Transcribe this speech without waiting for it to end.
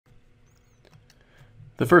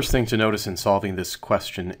The first thing to notice in solving this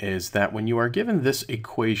question is that when you are given this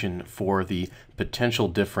equation for the potential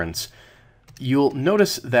difference, you'll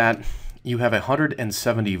notice that you have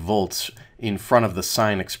 170 volts in front of the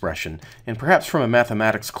sign expression. And perhaps from a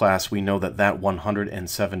mathematics class, we know that that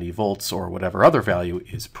 170 volts, or whatever other value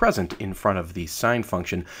is present in front of the sine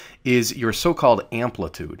function, is your so-called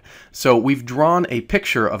amplitude. So we've drawn a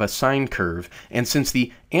picture of a sine curve, and since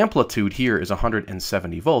the amplitude here is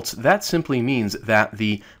 170 volts, that simply means that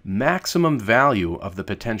the maximum value of the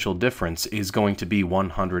potential difference is going to be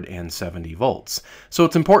 170 volts. So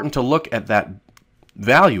it's important to look at that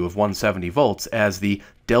value of 170 volts as the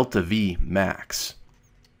delta V max.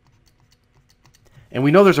 And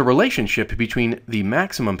we know there's a relationship between the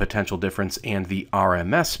maximum potential difference and the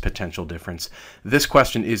RMS potential difference. This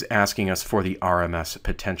question is asking us for the RMS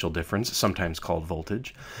potential difference, sometimes called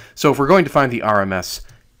voltage. So if we're going to find the RMS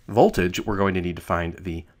voltage, we're going to need to find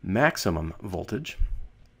the maximum voltage.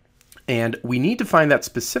 And we need to find that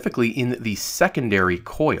specifically in the secondary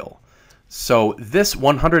coil. So this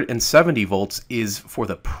 170 volts is for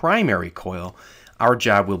the primary coil. Our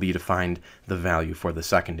job will be to find the value for the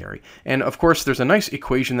secondary. And of course, there's a nice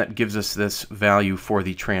equation that gives us this value for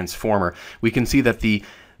the transformer. We can see that the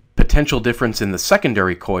potential difference in the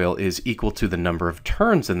secondary coil is equal to the number of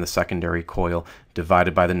turns in the secondary coil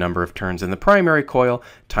divided by the number of turns in the primary coil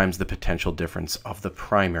times the potential difference of the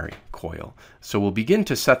primary coil. So we'll begin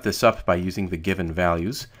to set this up by using the given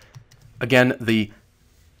values. Again, the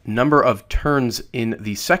number of turns in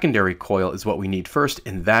the secondary coil is what we need first,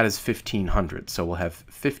 and that is 1500. So we'll have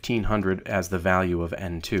 1500 as the value of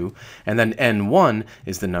N2, and then N1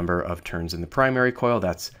 is the number of turns in the primary coil.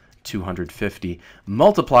 That's 250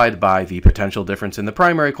 multiplied by the potential difference in the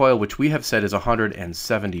primary coil, which we have said is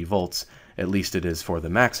 170 volts. At least it is for the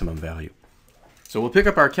maximum value. So we'll pick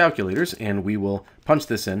up our calculators and we will punch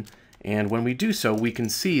this in, and when we do so, we can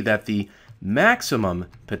see that the maximum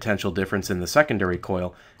potential difference in the secondary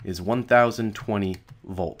coil is 1020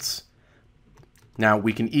 volts. Now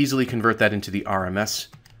we can easily convert that into the RMS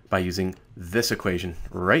by using this equation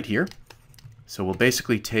right here. So we'll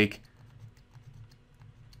basically take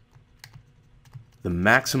the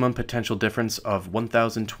maximum potential difference of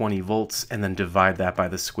 1020 volts and then divide that by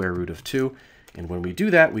the square root of 2. And when we do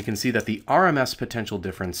that, we can see that the RMS potential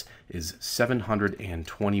difference is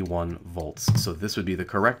 721 volts. So this would be the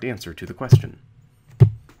correct answer to the question.